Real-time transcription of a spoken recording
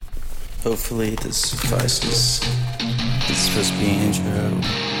Hopefully this suffices. It's supposed to be an intro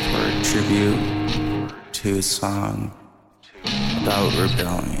or a tribute to a song about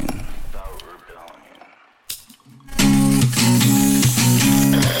rebellion.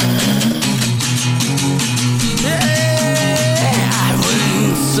 I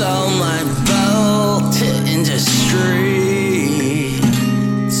wouldn't sell my boat to industry,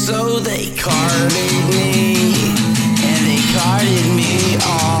 so they carded me, and they carded me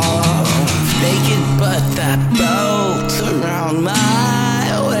off. Naked but that belt around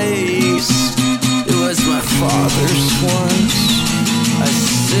my waist, it was my father's once. I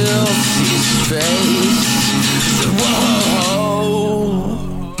still see his face. I said, whoa,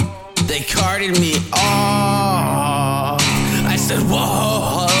 they carted me off. I said,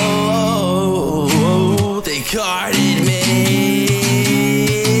 whoa, they carted me.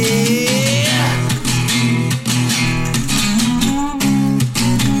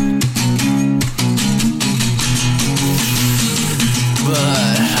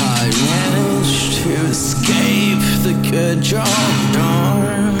 But I managed to escape the good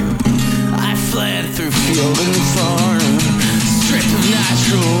gendarme. I fled through field and farm, stripped of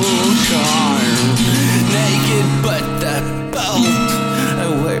natural charm. Naked but that belt I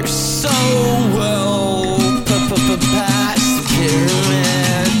wear so well, past the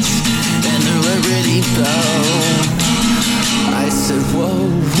pyramids and the Liberty Bell. I said, whoa,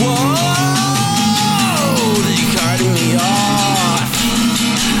 whoa, they carted me off.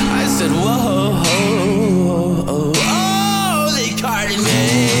 I said, whoa, oh, they carted me.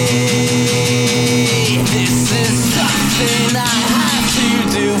 This is something I have to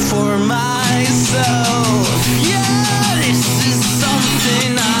do for myself. Yeah, this is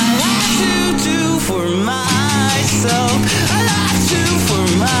something I have to do for myself. I have to for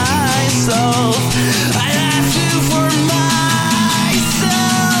myself. I have to for myself.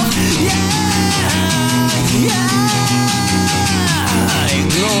 Yeah, yeah. I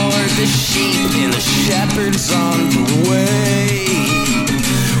ignored the sheep and the shepherds on the way.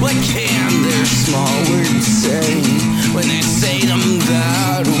 What can their small words say when they say them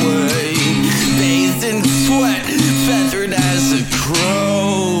that way? Bathed in sweat, feathered as a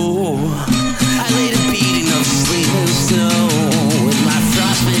crow, I laid a beating of sleet and snow with my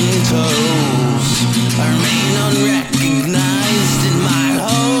frostbitten toes. I remain unrecognized in my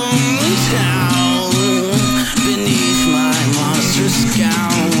hometown, beneath my monstrous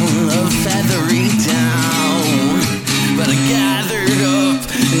gown of feathery down. But I gathered up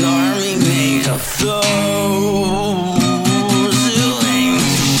an army made of those who aim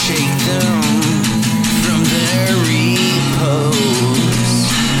to shake them from their repose.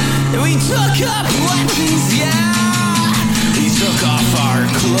 And we took up weapons, yeah, we took off our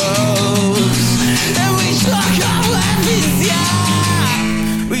clothes. And we took up weapons,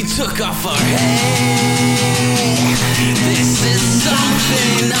 yeah, we took off our hair. This is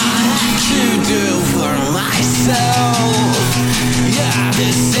something I have to do for myself. Yeah,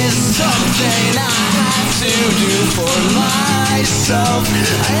 this is something I have to do for myself.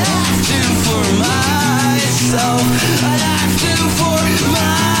 I have to for myself. I have to for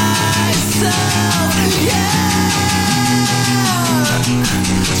myself. Yeah.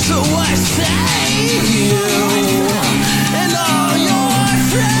 So I save you.